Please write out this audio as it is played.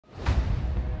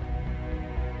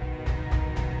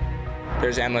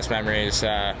there's endless memories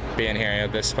being here.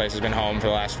 This place has been home for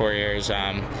the last 4 years.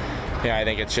 I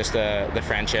think it's just the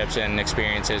friendships and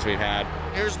experiences we've had.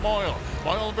 Here's Moyle.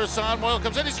 Moyle versus Moyle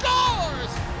comes in, he scores!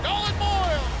 Nolan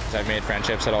Moyle! I've made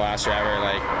friendships that'll last forever.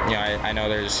 Like, I know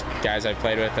there's guys I've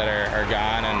played with that are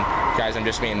gone, and guys I'm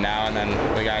just meeting now, and then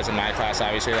the guys in my class,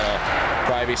 obviously, that'll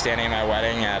probably be standing at my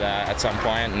wedding at some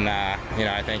point. And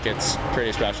I think it's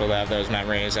pretty special to have those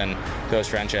memories and those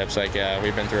friendships. Like,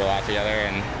 we've been through a lot together,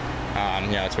 and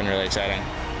it's been really exciting.